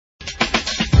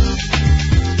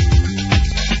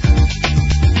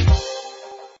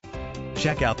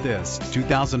Check out this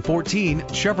 2014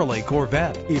 Chevrolet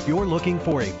Corvette. If you're looking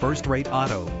for a first-rate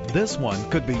auto, this one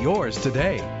could be yours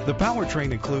today. The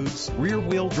powertrain includes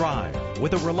rear-wheel drive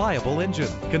with a reliable engine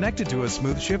connected to a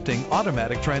smooth shifting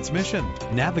automatic transmission.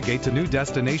 Navigate to new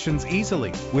destinations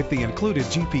easily with the included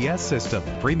GPS system.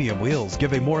 Premium wheels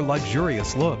give a more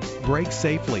luxurious look. Brake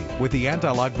safely with the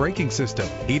anti-lock braking system.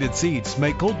 Heated seats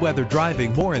make cold weather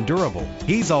driving more endurable.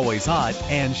 He's always hot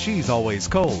and she's always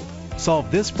cold.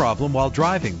 Solve this problem while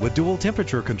driving with dual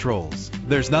temperature controls.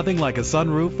 There's nothing like a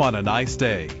sunroof on a nice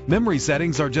day. Memory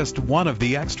settings are just one of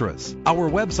the extras. Our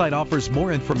website offers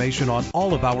more information on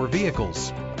all of our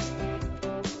vehicles.